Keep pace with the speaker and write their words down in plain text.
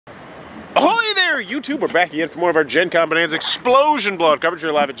there, YouTube. We're back again for more of our Gencon Bonanza Explosion Blowout coverage.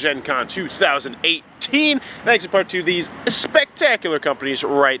 We're live at Gencon 2018. Thanks in part to these spectacular companies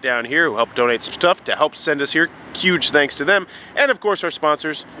right down here who help donate some stuff to help send us here. Huge thanks to them. And of course our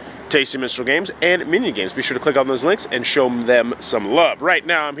sponsors, Tasty Minstrel Games and Minion Games. Be sure to click on those links and show them some love. Right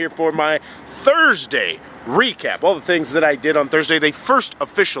now I'm here for my Thursday recap. All the things that I did on Thursday, the first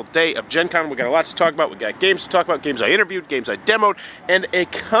official day of Gen Con. We got a lot to talk about. We got games to talk about, games I interviewed, games I demoed, and a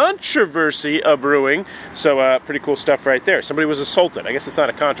controversy brewing. So pretty cool stuff right there. Somebody was assaulted. I guess it's not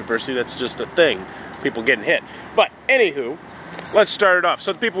a controversy, that's just a thing. People getting hit. But anywho, let's start it off.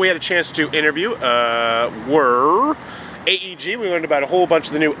 So the people we had a chance to interview were AEG. We learned about a whole bunch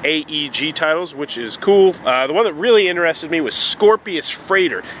of the new AEG titles, which is cool. The one that really interested me was Scorpius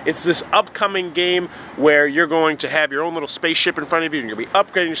Freighter. It's this upcoming game where you're going to have your own little spaceship in front of you, and you're going to be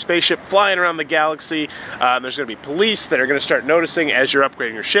upgrading your spaceship, flying around the galaxy. There's going to be police that are going to start noticing as you're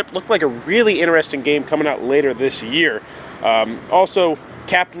upgrading your ship. Looked like a really interesting game coming out later this year. Also,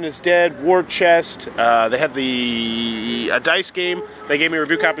 Captain is Dead, War Chest, they had a dice game. They gave me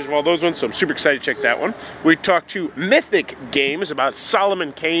review copies of all those ones, so I'm super excited to check that one. We talked to Mythic Games about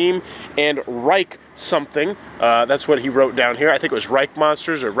Solomon Kane and Reich something. That's what he wrote down here. I think it was Reich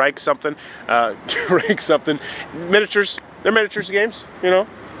Monsters or Reich something. Reich something. Miniatures. They're miniatures games, you know.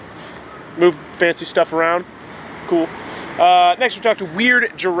 Move fancy stuff around. Cool. Next we talked to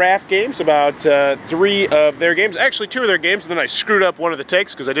Weird Giraffe Games about 3 of their games. Actually 2 of their games, and then I screwed up one of the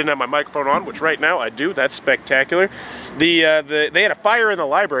takes because I didn't have my microphone on, which right now I do. That's spectacular. They had a Fire in the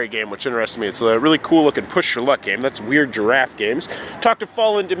Library game, which interested me. It's a really cool looking push your luck game. That's Weird Giraffe Games. Talked to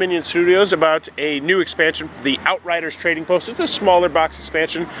Fallen Dominion Studios about a new expansion for the Outriders Trading Post. It's a smaller box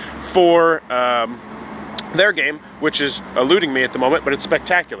expansion for their game, which is eluding me at the moment, but it's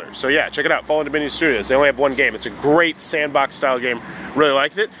spectacular. So yeah, check it out, Fallen Dominion Studios. They only have one game. It's a great sandbox style game. Really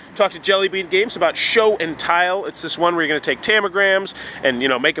liked it. Talked to Jellybean Games about Show and Tile. It's this one where you're going to take tamagrams and, you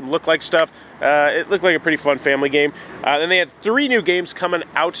know, make them look like stuff. It looked like a pretty fun family game. Then they had 3 new games coming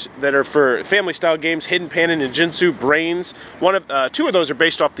out that are for family style games: Hidden Pan and Ninjutsu Brains. 2 of those are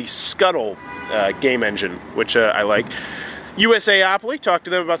based off the Scuttle game engine, which I like. USAopoly, talked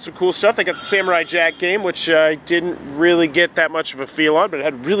to them about some cool stuff. They got the Samurai Jack game, which I didn't really get that much of a feel on, but it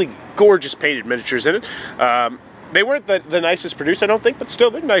had really gorgeous painted miniatures in it. They weren't the nicest produced, I don't think, but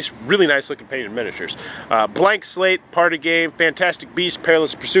still, they're nice, really nice looking painted miniatures. Blank Slate, Party Game, Fantastic Beasts,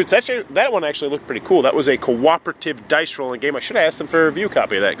 Perilous Pursuits. That one actually looked pretty cool. That was a cooperative dice rolling game. I should have asked them for a review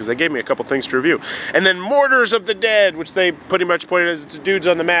copy of that, because they gave me a couple things to review. And then Mortars of the Dead, which they pretty much pointed as it's dudes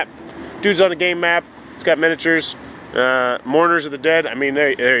on the map, dudes on a game map. It's got miniatures. Mourners of the Dead. I mean,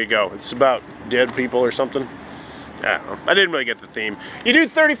 there you go. It's about dead people or something. I don't know. I didn't really get the theme. You do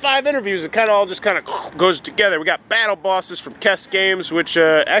 35 interviews, it all just goes together. We got Battle Bosses from Kest Games, which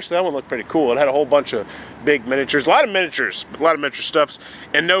actually that one looked pretty cool. It had a whole bunch of big miniatures, a lot of miniature stuffs.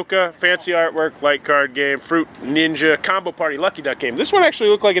 Enoka, fancy artwork, light card game, Fruit Ninja, Combo Party, Lucky Duck game. This one actually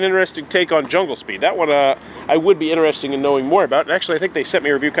looked like an interesting take on Jungle Speed. That one I would be interested in knowing more about. And actually, I think they sent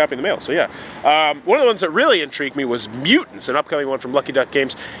me a review copy in the mail. So yeah, one of the ones that really intrigued me was Mutants, an upcoming one from Lucky Duck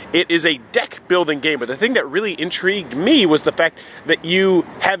Games. It is a deck building game, but the thing that really intrigued me was the fact that you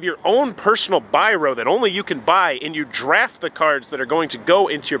have your own personal buy row that only you can buy, and you draft the cards that are going to go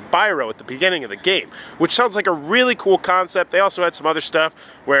into your buy row at the beginning of the game, which sounds like a really cool concept. They also had some other stuff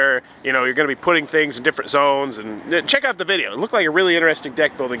where, you know, you're going to be putting things in different zones, and check out the video. It looked like a really interesting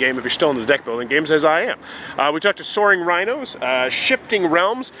deck building game if you're still into deck building games, as I am. We talked to Soaring Rhinos, Shifting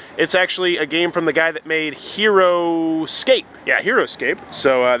Realms. It's actually a game from the guy that made Heroescape. Yeah, Heroescape.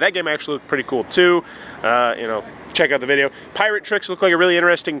 So that game actually looked pretty cool too. You know, check out the video. Pirate Tricks looked like a really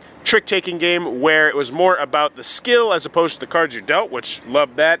interesting trick-taking game where it was more about the skill as opposed to the cards you dealt, which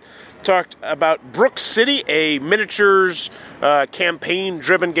loved that. Talked about Brook City, a miniatures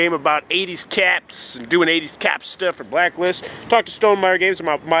campaign-driven game about 80s caps and doing 80s cap stuff for Blacklist. Talked to Stonemeyer Games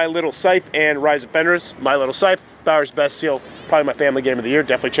about My Little Scythe and Rise of Fenris. My Little Scythe, Bauer's Best Seal, probably my family game of the year.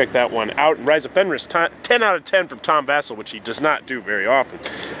 Definitely check that one out. And Rise of Fenris, 10 out of 10 from Tom Vassell, which he does not do very often.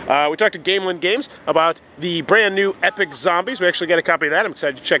 We talked to Gameland Games about the brand new Epic Zombies. We actually got a copy of that. I'm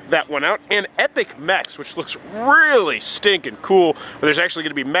excited to check that one out. And Epic Mechs, which looks really stinking cool. Where there's actually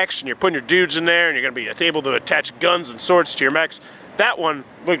going to be mechs, and you're putting your dudes in there, and you're going to be able to attach guns and swords to your mechs. That one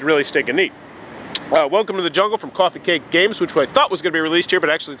looked really stinking neat. Welcome to the Jungle from Coffee Cake Games, which I thought was going to be released here, but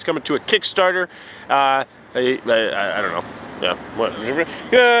actually it's coming to a Kickstarter. I don't know. Yeah, what?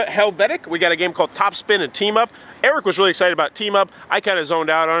 Helvetic, we got a game called Top Spin and Team Up. Eric was really excited about Team Up. I kind of zoned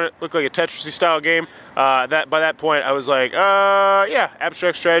out on it. Looked like a Tetris-y style game. By that point, I was like, yeah,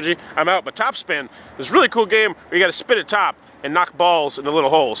 abstract strategy, I'm out. But Top Spin is a really cool game where you got to spin a top. and knock balls into little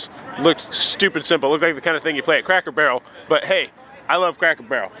holes. Looked stupid simple. Looked like the kind of thing you play at Cracker Barrel. But hey, I love Cracker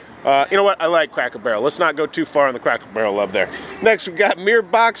Barrel. You know what? I like Cracker Barrel. Let's not go too far on the Cracker Barrel love there. Next, we've got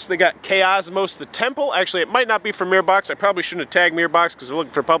Mirrorbox. They got Chaosmos the Temple. Actually, it might not be from Mirrorbox. I probably shouldn't have tagged Mirrorbox because we're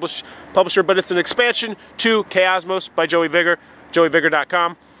looking for publisher, but it's an expansion to Chaosmos by Joey Vigor,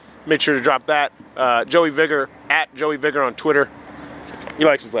 joeyvigor.com. Make sure to drop that. Joey Vigor, at Joey Vigor on Twitter. He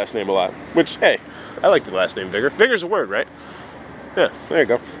likes his last name a lot, which, hey, I like the last name Vigor. Vigor's a word, right? Yeah, there you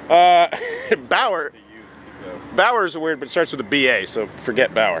go. Bauer. Bauer is a word, but it starts with a B-A, so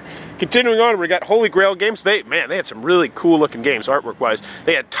forget Bauer. Continuing on, we got Holy Grail games. They had some really cool-looking games, artwork-wise.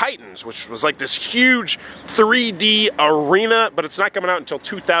 They had Titans, which was like this huge 3D arena, but it's not coming out until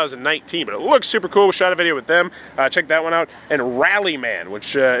 2019, but it looks super cool. We shot a video with them. Check that one out. And Rallyman,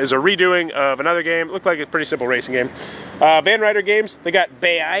 which is a redoing of another game. Looked like a pretty simple racing game. Van Ryder games, they got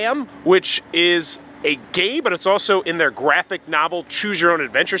Bayam, which is a game, but it's also in their graphic novel Choose Your Own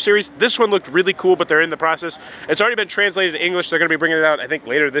Adventure series. This one looked really cool, but they're in the process. It's already been translated to English. They're going to be bringing it out, I think,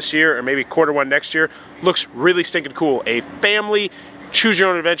 later this year or maybe Q1 next year. Looks really stinking cool. A family Choose Your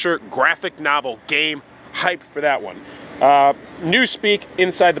Own Adventure graphic novel game. Hyped for that one. Newspeak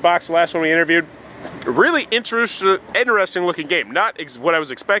Inside the Box, the last one we interviewed. Really interesting looking game. Not what I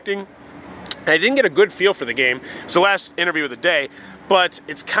was expecting. I didn't get a good feel for the game. It's the last interview of the day, but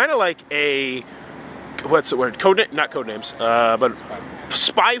it's kind of like a, what's the word? Not Codenames, but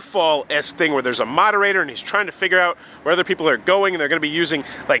Spyfall-esque thing where there's a moderator and he's trying to figure out where other people are going, and they're going to be using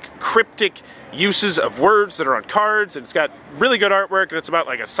like cryptic uses of words that are on cards, and it's got really good artwork, and it's about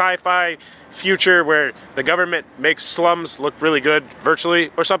like a sci-fi future where the government makes slums look really good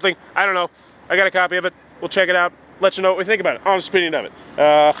virtually or something. I don't know. I got a copy of it. We'll check it out. Let you know what we think about it. Honest opinion of it.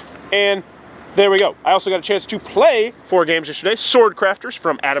 And there we go. I also got a chance to play 4 games yesterday. Sword Crafters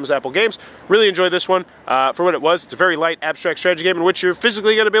from Adam's Apple Games. Really enjoyed this one for what it was. It's a very light abstract strategy game in which you're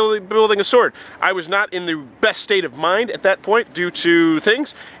physically going to be building a sword. I was not in the best state of mind at that point due to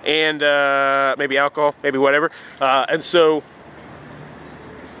things, and maybe alcohol, maybe whatever. And so,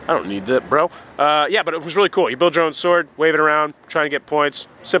 I don't need that, bro. Yeah, but it was really cool. You build your own sword, wave it around, trying to get points.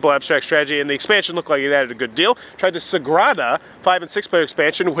 Simple abstract strategy, and the expansion looked like it added a good deal. Tried the Sagrada 5- and 6-player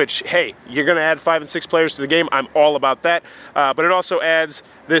expansion, which, hey, you're going to add 5 and 6 players to the game. I'm all about that. But it also adds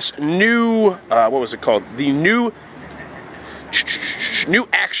this new, what was it called? The new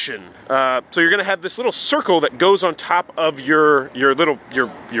action. So you're going to have this little circle that goes on top of your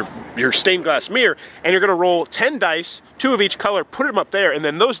stained glass mirror, and you're going to roll 10 dice, 2 of each color, put them up there, and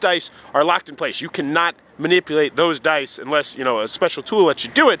then those dice are locked in place. You cannot manipulate those dice unless, you know, a special tool lets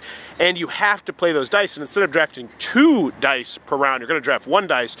you do it, and you have to play those dice, and instead of drafting 2 dice per round, you're going to draft 1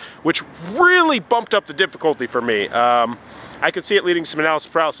 dice, which really bumped up the difficulty for me. I could see it leading to some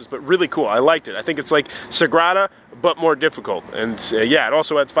analysis paralysis, but really cool. I liked it. I think it's like Sagrada, but more difficult. And yeah, it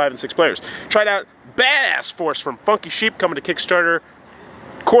also adds 5 and 6 players. Tried out Badass Force from Funky Sheep, coming to Kickstarter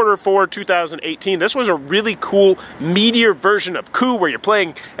Q4 2018. This was a really cool meteor version of Coup, where you're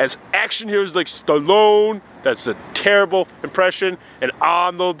playing as action heroes like Stallone. That's a terrible impression. And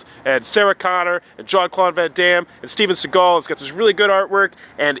Arnold, and Sarah Connor, and Jean-Claude Van Damme, and Steven Seagal. It's got this really good artwork,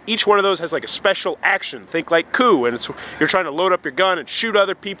 and each one of those has like a special action. Think like Coup, and you're trying to load up your gun and shoot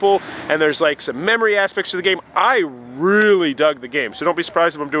other people, and there's like some memory aspects to the game. I really dug the game, so don't be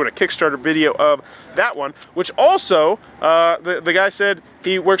surprised if I'm doing a Kickstarter video of that one, which also, the guy said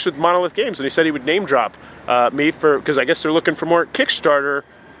he works with Monolith Games, and he said he would name drop me because I guess they're looking for more Kickstarter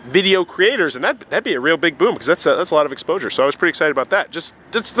video creators, and that'd be a real big boom, because that's a lot of exposure. So I was pretty excited about that. Just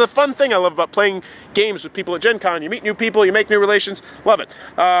the fun thing I love about playing games with people at Gen Con. You meet new people, you make new relations, love it.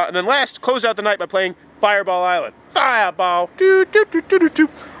 And then last, close out the night by playing Fireball Island. Fireball!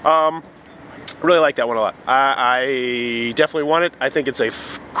 Really like that one a lot. I definitely want it. I think it's a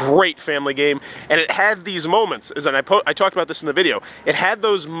great family game, and it had these moments, and I talked about this in the video, it had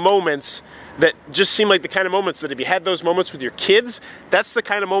those moments that just seem like the kind of moments that if you had those moments with your kids, that's the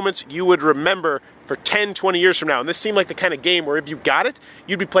kind of moments you would remember for 10, 20 years from now. And this seemed like the kind of game where if you got it,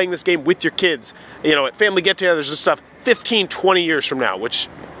 you'd be playing this game with your kids, you know, at family get-togethers and stuff 15, 20 years from now, which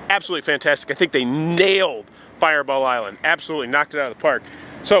absolutely fantastic. I think they nailed Fireball Island. Absolutely knocked it out of the park.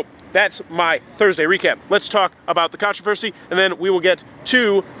 So that's my Thursday recap. Let's talk about the controversy, and then we will get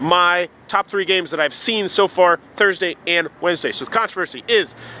to my top 3 games that I've seen so far Thursday and Wednesday. So the controversy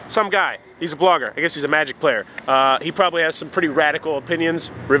is some guy. He's a blogger. I guess he's a Magic player. He probably has some pretty radical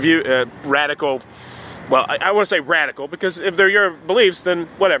opinions. Radical. Well, I want to say radical, because if they're your beliefs, then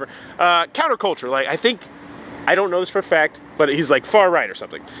whatever. Counterculture. Like, I don't know this for a fact, but he's like far right or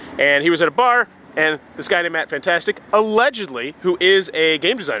something. And he was at a bar, and this guy named Matt Fantastic, allegedly, who is a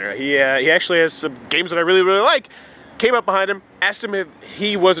game designer, he actually has some games that I really, really like, came up behind him, asked him if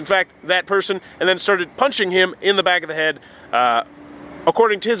he was in fact that person, and then started punching him in the back of the head,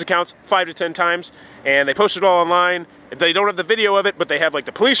 according to his accounts, 5 to 10 times, and they posted it all online. They don't have the video of it, but they have like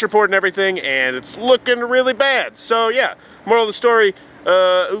the police report and everything, and it's looking really bad. So yeah, moral of the story,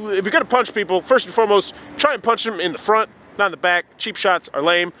 if you're gonna punch people, first and foremost, try and punch them in the front, not in the back. Cheap shots are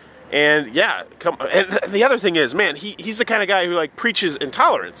lame. And yeah, and the other thing is, man, he's the kind of guy who like preaches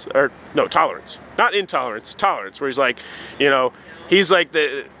intolerance, or no, tolerance, not intolerance, tolerance, where he's like, you know, he's like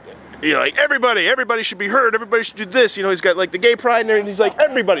the, you know, like everybody should be heard, everybody should do this, you know, he's got like the gay pride in there, and he's like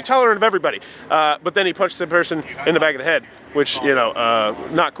everybody, tolerant of everybody, but then he punched the person in the back of the head, which, you know,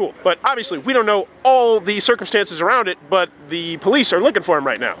 not could. But obviously, we don't know all the circumstances around it, but the police are looking for him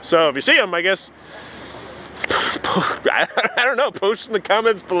right now. So if you see him, I guess, I don't know, post in the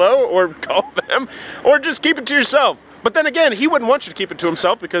comments below, or call them, or just keep it to yourself. But then again, he wouldn't want you to keep it to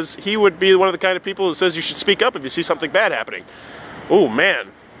himself, because he would be one of the kind of people who says you should speak up if you see something bad happening. Oh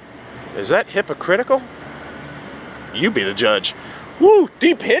man, is that hypocritical? You be the judge. Woo,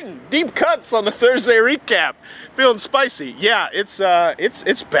 deep hidden, deep cuts on the Thursday recap. Feeling spicy. Yeah, it's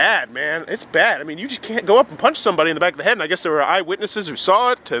bad, man. It's bad. I mean, you just can't go up and punch somebody in the back of the head, and I guess there were eyewitnesses who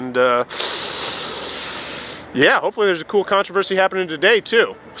saw it, and yeah, hopefully there's a cool controversy happening today,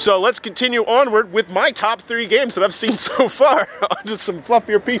 too. So let's continue onward with my top 3 games that I've seen so far, onto some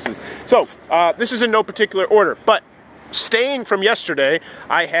fluffier pieces. So, this is in no particular order, but staying from yesterday,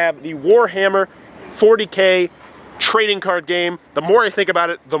 I have the Warhammer 40K trading card game. The more I think about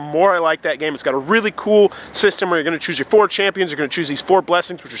it, the more I like that game. It's got a really cool system where you're going to choose your 4 champions, you're going to choose these 4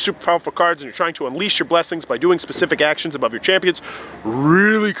 blessings, which are super powerful cards, and you're trying to unleash your blessings by doing specific actions above your champions.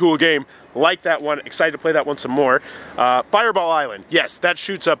 Really cool game. Like that one. Excited to play that one some more. Fireball Island. Yes, that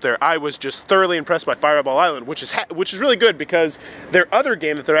shoots up there. I was just thoroughly impressed by Fireball Island, which is really good, because their other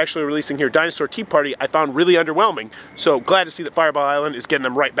game that they're actually releasing here, Dinosaur Tea Party, I found really underwhelming. So glad to see that Fireball Island is getting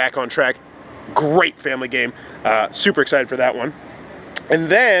them right back on track. Great family game. Super excited for that one. And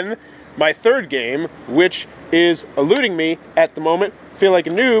then my third game, which is eluding me at the moment, feel like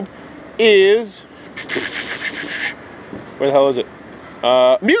a noob, is, where the hell is it?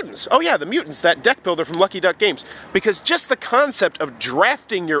 Mutants. Oh yeah, the Mutants, that deck builder from Lucky Duck Games. Because just the concept of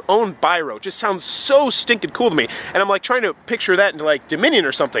drafting your own Biro just sounds so stinking cool to me. And I'm like trying to picture that into like Dominion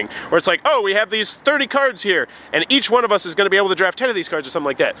or something, where it's like, oh, we have these 30 cards here, and each one of us is going to be able to draft 10 of these cards or something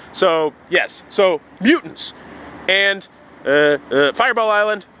like that. So, yes. So, Mutants. And Fireball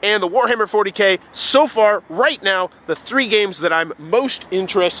Island, and the Warhammer 40K. So far, right now, the 3 games that I'm most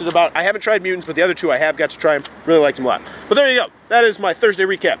interested about. I haven't tried Mutants, but the other 2 I have got to try them. Really liked them a lot. But there you go. That is my Thursday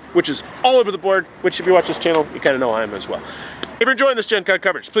recap, which is all over the board, which if you watch this channel, you kind of know I am as well. If you're enjoying this Gen Con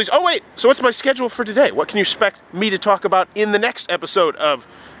coverage, please... Oh wait, so what's my schedule for today? What can you expect me to talk about in the next episode of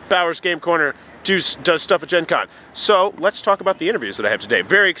Bauer's Game Corner does stuff at Gen Con? So let's talk about the interviews that I have today.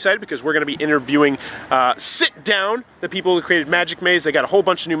 Very excited, because we're going to be interviewing Sit Down, the people who created Magic Maze. They got a whole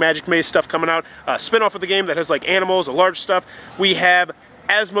bunch of new Magic Maze stuff coming out. Spin-off of the game that has like animals, a large stuff. We have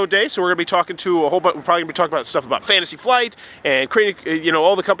Asmodee, so we're going to be talking to a whole bunch. We're probably going to be talking about stuff about Fantasy Flight and creating, you know,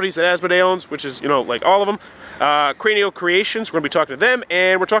 all the companies that Asmodee owns, which is, you know, like all of them. Cranio Creations, we're going to be talking to them,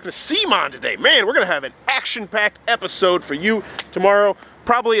 and we're talking to Simon today. Man, we're going to have an action-packed episode for you tomorrow.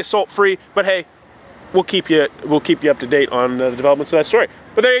 Probably assault-free, but hey, we'll keep you up to date on the developments of that story.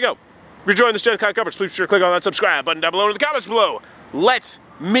 But there you go. If you're enjoying this Gen Con coverage, please be sure to click on that subscribe button down below in the comments below. Let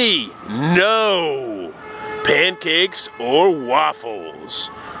me know. Pancakes or waffles?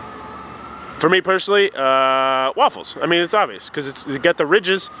 For me personally, waffles. I mean, it's obvious, because you got the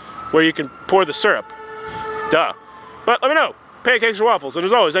ridges where you can pour the syrup. Duh. But let me know. Pancakes or waffles. And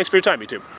as always, thanks for your time, YouTube.